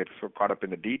sometimes we get so caught up in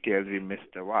the details, we miss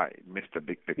the why, miss the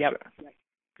big picture.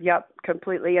 Yep,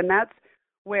 completely. And that's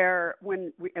where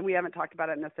we haven't talked about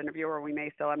it in this interview, or we may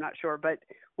still, I'm not sure, but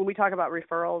when we talk about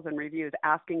referrals and reviews,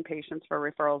 asking patients for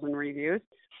referrals and reviews,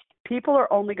 people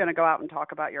are only going to go out and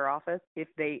talk about your office if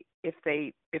you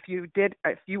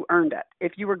earned it,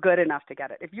 if you were good enough to get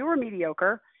it. If you were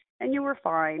mediocre and you were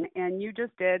fine and you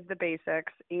just did the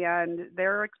basics and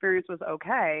their experience was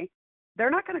okay,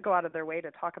 they're not going to go out of their way to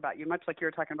talk about you, much like you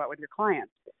were talking about with your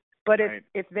clients. But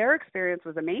if their experience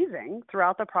was amazing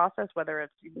throughout the process, whether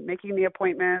it's making the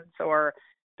appointments or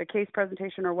the case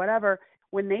presentation or whatever,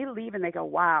 when they leave and they go,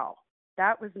 wow,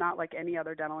 that was not like any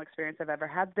other dental experience I've ever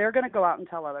had, they're going to go out and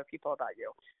tell other people about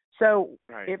you. So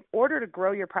in order to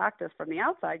grow your practice from the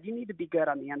outside, you need to be good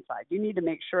on the inside. You need to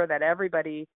make sure that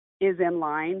everybody is in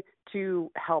line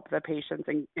to help the patients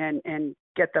and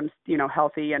get them,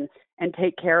 healthy and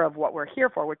take care of what we're here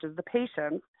for, which is the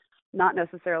patients, not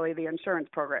necessarily the insurance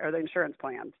program or the insurance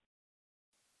plans.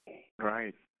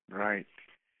 Right.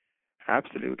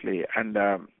 Absolutely. And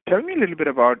tell me a little bit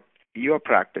about your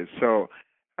practice. So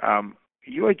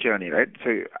your journey, right?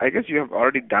 So I guess you have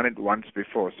already done it once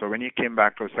before. So when you came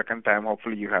back for a second time,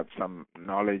 hopefully you have some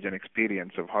knowledge and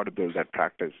experience of how to build that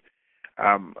practice.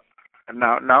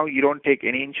 Now you don't take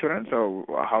any insurance, or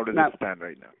how does it stand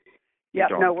right now? Yeah,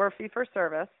 don't? no, we're fee for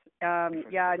service.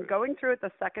 Yeah, and going through it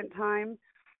the second time,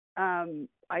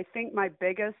 I think my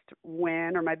biggest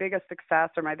win or my biggest success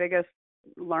or my biggest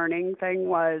learning thing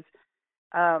was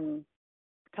to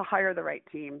hire the right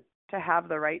team, to have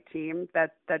the right team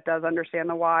that does understand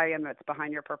the why and that's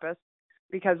behind your purpose.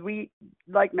 Because we,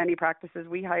 like many practices,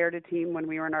 we hired a team when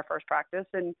we were in our first practice,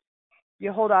 and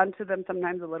you hold on to them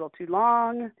sometimes a little too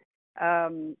long.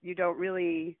 You don't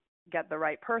really get the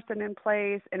right person in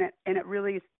place, and it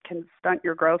really can stunt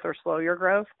your growth or slow your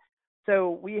growth.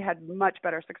 So we had much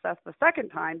better success the second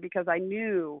time because I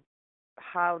knew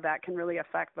how that can really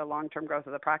affect the long-term growth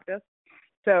of the practice.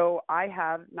 So I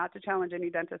have, not to challenge any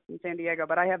dentists in San Diego,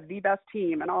 but I have the best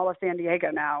team in all of San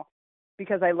Diego now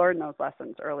because I learned those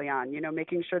lessons early on,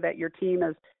 making sure that your team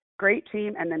is great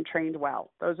team and then trained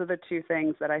well. Those are the two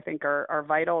things that I think are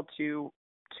vital to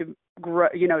grow,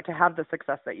 to have the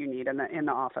success that you need in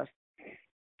the office.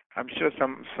 I'm sure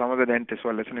some of the dentists who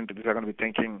are listening to this are going to be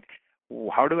thinking,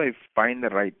 how do I find the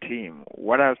right team?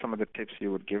 What are some of the tips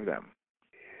you would give them?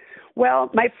 Well,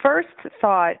 my first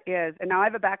thought is, and now I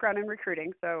have a background in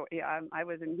recruiting, so I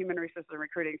was in human resources and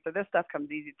recruiting, so this stuff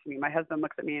comes easy to me. My husband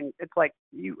looks at me and it's like,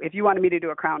 if you wanted me to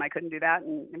do a crown, I couldn't do that.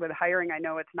 And with hiring, I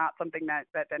know it's not something that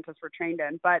dentists were trained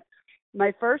in. But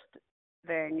my first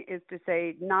thing is to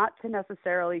say not to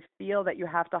necessarily feel that you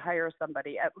have to hire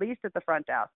somebody, at least at the front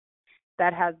desk,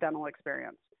 that has dental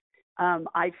experience.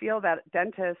 I feel that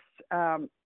dentists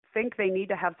think they need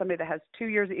to have somebody that has 2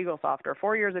 years of Eaglesoft or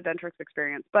 4 years of Dentrix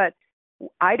experience. But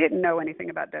I didn't know anything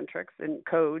about Dentrix and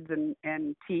codes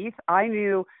and teeth. I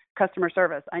knew customer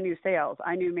service. I knew sales.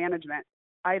 I knew management.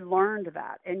 I learned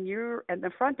that. And at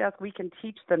the front desk, we can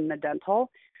teach them the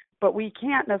dental, but we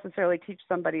can't necessarily teach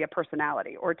somebody a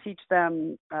personality or teach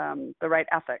them the right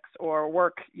ethics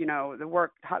or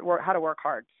how to work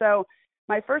hard. So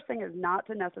my first thing is not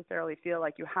to necessarily feel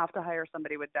like you have to hire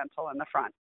somebody with dental in the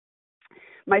front.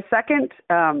 My second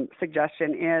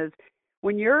suggestion is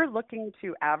when you're looking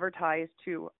to advertise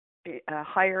to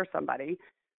hire somebody,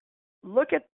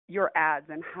 look at your ads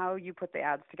and how you put the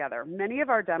ads together. Many of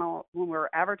our dental, when we're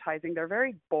advertising, they're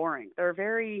very boring. They're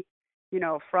very,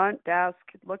 front desk,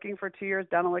 looking for 2 years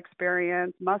dental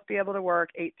experience, must be able to work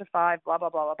 8 to 5, blah, blah,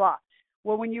 blah, blah, blah.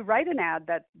 Well, when you write an ad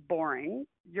that's boring,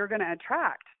 you're going to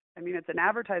attract. It's an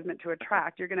advertisement to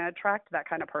attract. You're going to attract that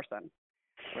kind of person.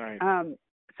 Right.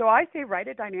 So I say write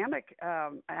a dynamic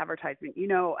advertisement,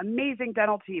 amazing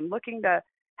dental team looking to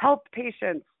help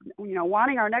patients,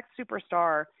 wanting our next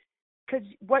superstar. Because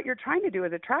what you're trying to do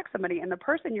is attract somebody, and the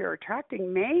person you're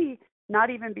attracting may not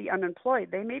even be unemployed.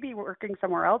 They may be working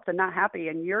somewhere else and not happy,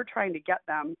 and you're trying to get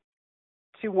them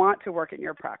to want to work in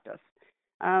your practice.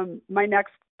 My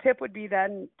next tip would be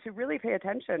then to really pay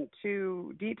attention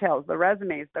to details, the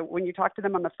resumes, that when you talk to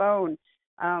them on the phone,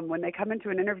 when they come into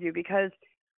an interview, because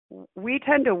we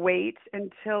tend to wait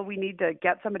until we need to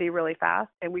get somebody really fast,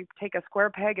 and we take a square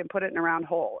peg and put it in a round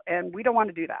hole, and we don't want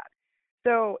to do that.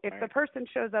 So if the person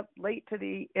shows up late to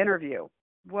the interview,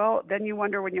 well, then you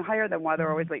wonder when you hire them why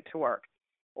they're always late to work.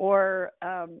 Or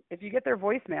if you get their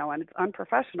voicemail and it's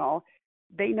unprofessional,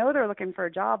 they know they're looking for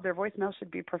a job. Their voicemail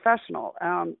should be professional.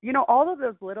 All of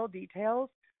those little details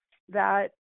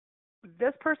that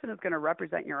this person is going to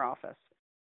represent your office.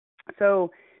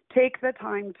 So take the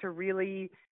time to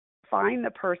really find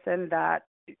the person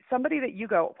somebody that you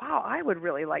go, wow, I would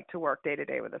really like to work day to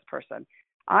day with this person.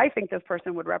 I think this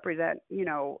person would represent,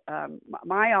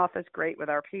 my office great with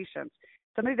our patients.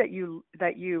 Somebody that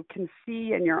you can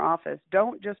see in your office.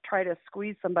 Don't just try to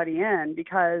squeeze somebody in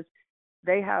because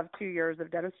they have 2 years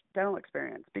of dental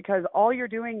experience, because all you're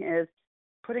doing is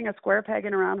putting a square peg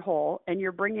in a round hole, and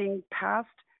you're bringing past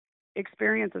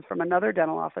experiences from another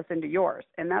dental office into yours.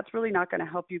 And that's really not going to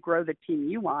help you grow the team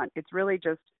you want. It's really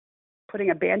just putting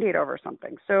a Band-Aid over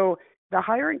something. So the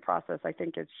hiring process, I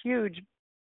think, is huge,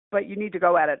 but you need to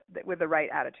go at it with the right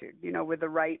attitude, with the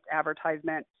right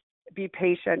advertisement. Be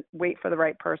patient, wait for the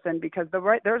right person, because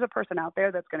there's a person out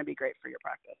there that's going to be great for your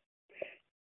practice.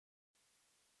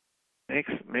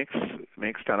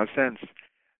 Makes ton of sense.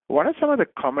 What are some of the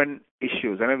common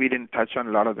issues? I know we didn't touch on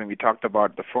a lot of them. We talked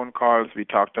about the phone calls. We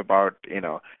talked about,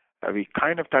 we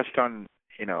kind of touched on,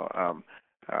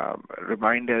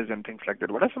 reminders and things like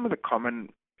that. What are some of the common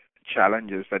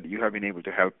challenges that you have been able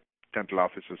to help dental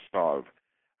offices solve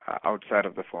outside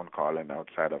of the phone call and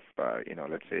outside of,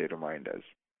 let's say, reminders?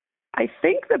 I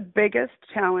think the biggest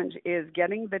challenge is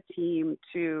getting the team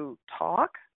to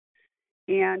talk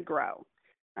and grow.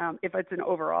 If it's an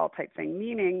overall type thing,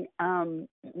 meaning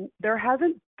there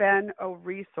hasn't been a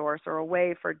resource or a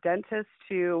way for dentists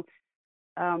to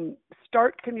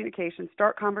start communication,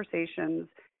 start conversations,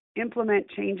 implement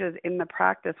changes in the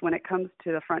practice when it comes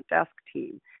to the front desk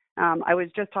team. I was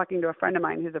just talking to a friend of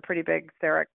mine who's a pretty big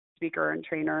THERIC speaker and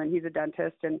trainer, and he's a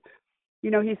dentist. And,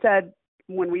 he said,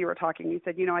 when we were talking, he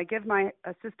said, I give my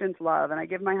assistants love and I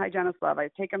give my hygienists love. I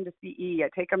take them to CE. I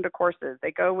take them to courses.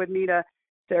 They go with me to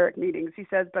THERIC meetings. He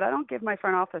says, but I don't give my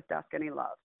front office desk any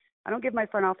love. I don't give my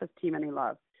front office team any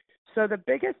love. So the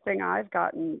biggest thing I've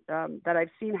gotten that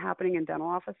I've seen happening in dental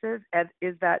offices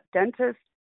is that dentists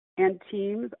and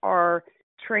teams are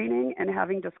training and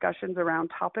having discussions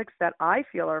around topics that I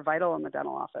feel are vital in the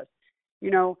dental office.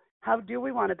 How do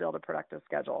we want to build a productive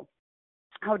schedule?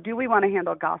 How do we want to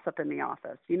handle gossip in the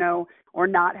office, or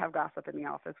not have gossip in the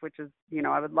office, which is,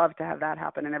 I would love to have that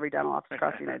happen in every dental office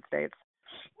across the United States.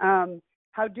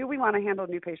 How do we want to handle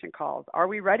new patient calls? Are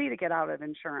we ready to get out of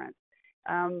insurance?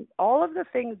 All of the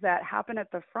things that happen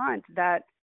at the front that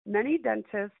many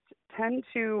dentists tend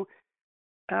to,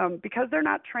 because they're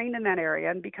not trained in that area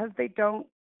and because they don't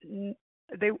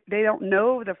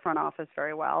know the front office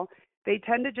very well, they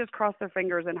tend to just cross their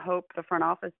fingers and hope the front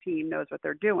office team knows what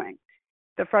they're doing.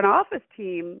 The front office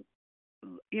team,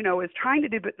 is trying to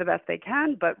do the best they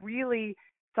can, but really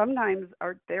sometimes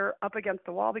they're up against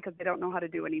the wall because they don't know how to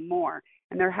do any more.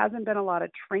 And there hasn't been a lot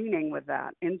of training with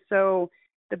that. And so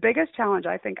the biggest challenge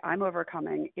I think I'm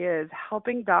overcoming is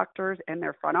helping doctors and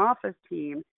their front office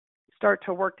team start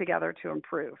to work together to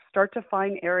improve, start to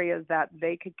find areas that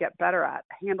they could get better at,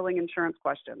 handling insurance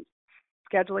questions,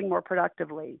 scheduling more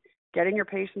productively, getting your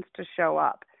patients to show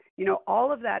up.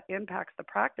 All of that impacts the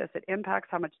practice. It impacts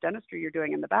how much dentistry you're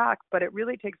doing in the back, but it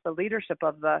really takes the leadership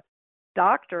of the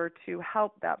doctor to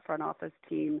help that front office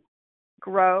team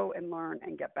grow and learn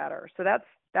and get better. So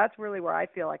that's really where I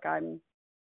feel like I'm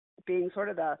being sort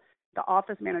of the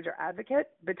office manager advocate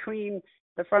between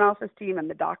the front office team and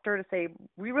the doctor to say,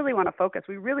 we really want to focus.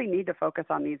 We really need to focus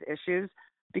on these issues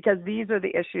because these are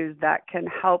the issues that can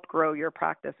help grow your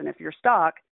practice. And if you're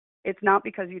stuck, it's not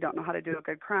because you don't know how to do a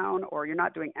good crown or you're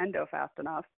not doing endo fast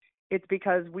enough. It's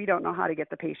because we don't know how to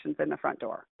get the patients in the front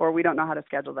door or we don't know how to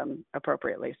schedule them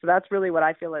appropriately. So that's really what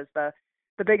I feel is the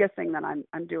biggest thing that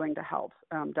I'm doing to help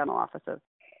dental offices.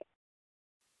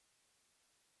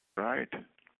 Right.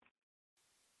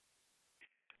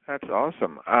 That's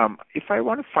awesome. If I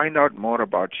want to find out more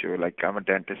about you, like I'm a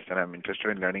dentist and I'm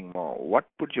interested in learning more, what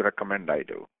would you recommend I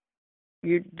do?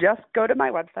 You just go to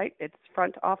my website. It's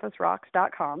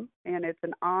frontofficerocks.com, and it's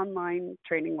an online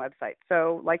training website.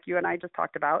 So like you and I just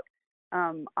talked about,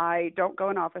 I don't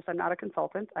go in office. I'm not a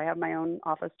consultant. I have my own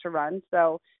office to run.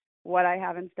 So what I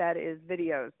have instead is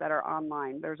videos that are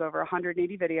online. There's over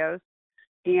 180 videos,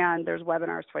 and there's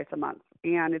webinars twice a month.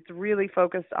 And it's really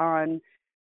focused on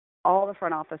all the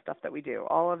front office stuff that we do,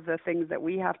 all of the things that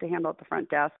we have to handle at the front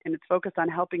desk, and it's focused on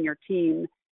helping your team,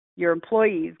 your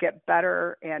employees get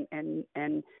better and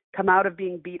come out of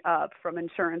being beat up from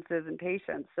insurances and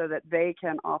patients so that they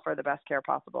can offer the best care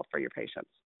possible for your patients.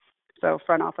 So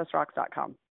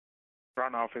frontofficerocks.com.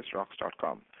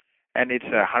 Frontofficerocks.com. And it's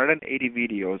 180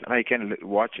 videos, and I can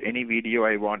watch any video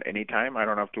I want anytime. I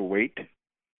don't have to wait.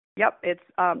 Yep, it's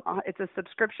a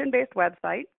subscription-based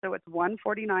website, so it's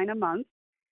 $149 a month.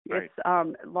 Right. It's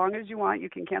as long as you want, you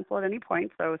can cancel at any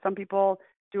point. So some people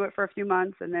do it for a few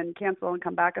months and then cancel and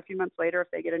come back a few months later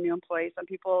if they get a new employee. Some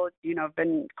people, have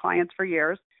been clients for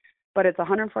years, but it's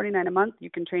 $149 a month. You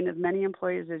can train as many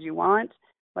employees as you want.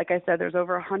 Like I said, there's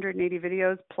over 180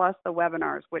 videos plus the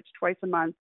webinars, which twice a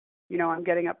month, I'm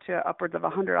getting up to upwards of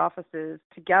 100 offices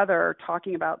together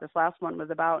talking about. This last one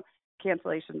was about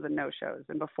cancellations and no-shows.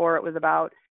 And before it was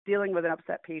about dealing with an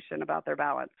upset patient about their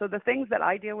balance. So the things that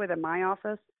I deal with in my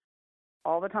office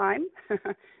all the time,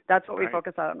 that's what we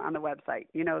focus on the website.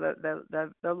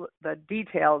 The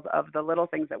details of the little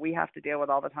things that we have to deal with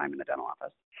all the time in the dental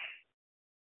office.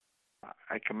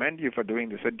 I commend you for doing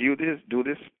this. So do you do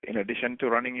this in addition to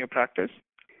running your practice?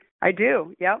 I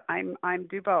do. Yep. I'm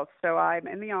do both. So I'm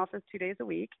in the office 2 days a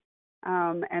week.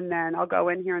 And then I'll go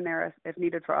in here and there if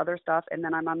needed for other stuff. And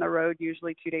then I'm on the road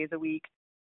usually 2 days a week,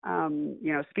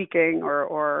 speaking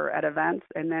or at events.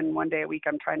 And then 1 day a week,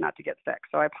 I'm trying not to get sick.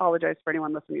 So I apologize for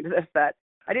anyone listening to this that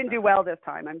I didn't do well this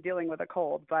time. I'm dealing with a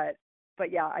cold, but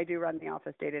yeah, I do run the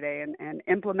office day to day and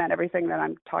implement everything that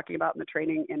I'm talking about in the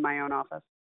training in my own office.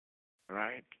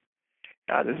 Right.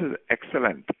 Yeah, this is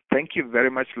excellent. Thank you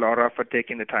very much, Laura, for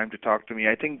taking the time to talk to me.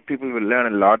 I think people will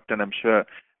learn a lot, and I'm sure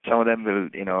some of them will,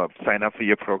 sign up for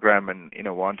your program and,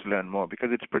 want to learn more because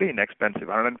it's pretty inexpensive.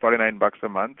 $149 a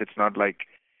month. It's not like,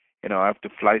 I have to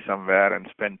fly somewhere and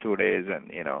spend 2 days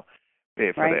and,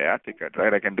 pay for the air ticket,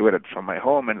 right? I can do it from my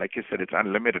home. And like you said, it's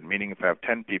unlimited, meaning if I have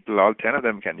 10 people, all 10 of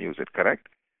them can use it, correct?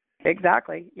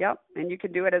 Exactly. Yep. And you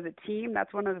can do it as a team.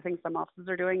 That's one of the things some offices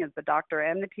are doing is the doctor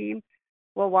and the team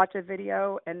will watch a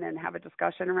video and then have a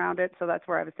discussion around it. So that's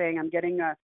where I was saying I'm getting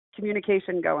a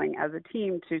communication going as a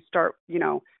team to start,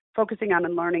 focusing on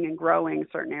and learning and growing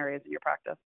certain areas in your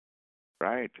practice.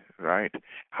 Right, right.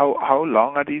 How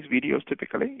long are these videos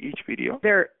typically, each video?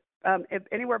 They're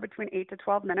anywhere between 8 to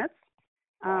 12 minutes.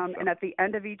 Awesome. And at the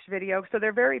end of each video, so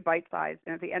they're very bite-sized.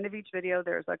 And at the end of each video,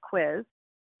 there's a quiz.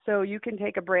 So you can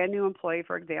take a brand new employee,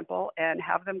 for example, and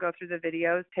have them go through the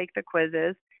videos, take the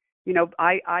quizzes.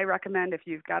 I recommend if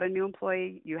you've got a new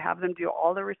employee, you have them do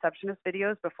all the receptionist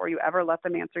videos before you ever let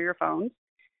them answer your phones.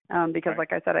 Because right.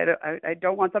 like I said, I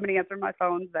don't want somebody answering my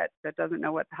phones that doesn't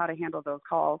know how to handle those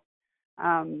calls.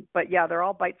 But yeah, they're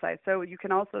all bite-sized. So you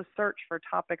can also search for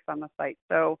topics on the site.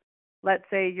 So let's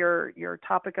say your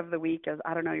topic of the week is,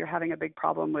 I don't know, you're having a big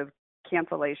problem with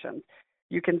cancellations.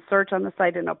 You can search on the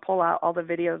site and it'll pull out all the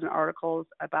videos and articles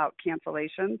about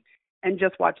cancellations and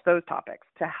just watch those topics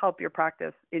to help your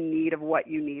practice in need of what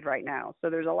you need right now. So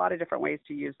there's a lot of different ways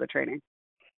to use the training.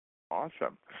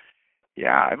 Awesome.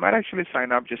 Yeah, I might actually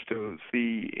sign up just to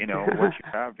see, what you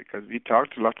have, because we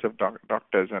talked to lots of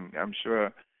doctors, and I'm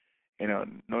sure,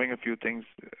 knowing a few things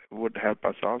would help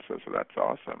us also. So that's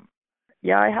awesome.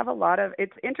 Yeah, I have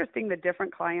it's interesting the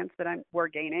different clients that we're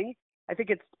gaining. I think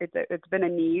it's been a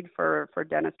need for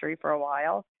dentistry for a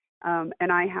while.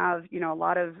 And I have, a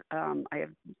lot of, I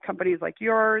have companies like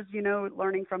yours,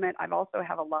 learning from it. I've also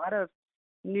have a lot of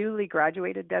newly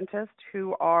graduated dentists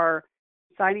who are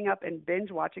signing up and binge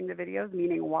watching the videos,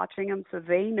 meaning watching them so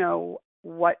they know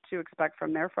what to expect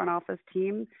from their front office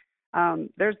team.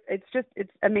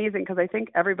 It's amazing because I think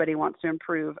everybody wants to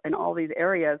improve in all these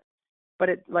areas. But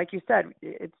like you said,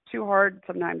 it's too hard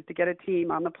sometimes to get a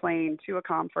team on the plane to a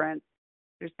conference.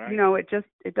 Right.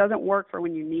 It doesn't work for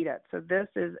when you need it. So this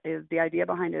is the idea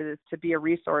behind it is to be a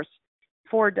resource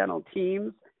for dental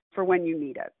teams for when you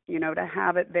need it, to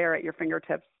have it there at your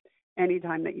fingertips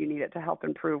anytime that you need it to help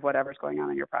improve whatever's going on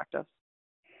in your practice.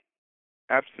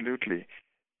 Absolutely.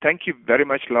 Thank you very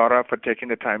much, Laura, for taking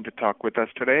the time to talk with us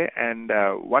today. And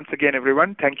once again,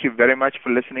 everyone, thank you very much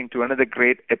for listening to another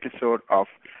great episode of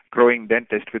Growing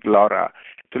Dentist with Laura.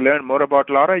 To learn more about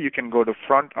Laura, you can go to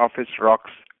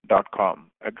frontofficerocks.com.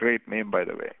 A great name, by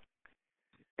the way.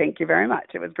 Thank you very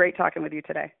much. It was great talking with you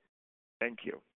today. Thank you.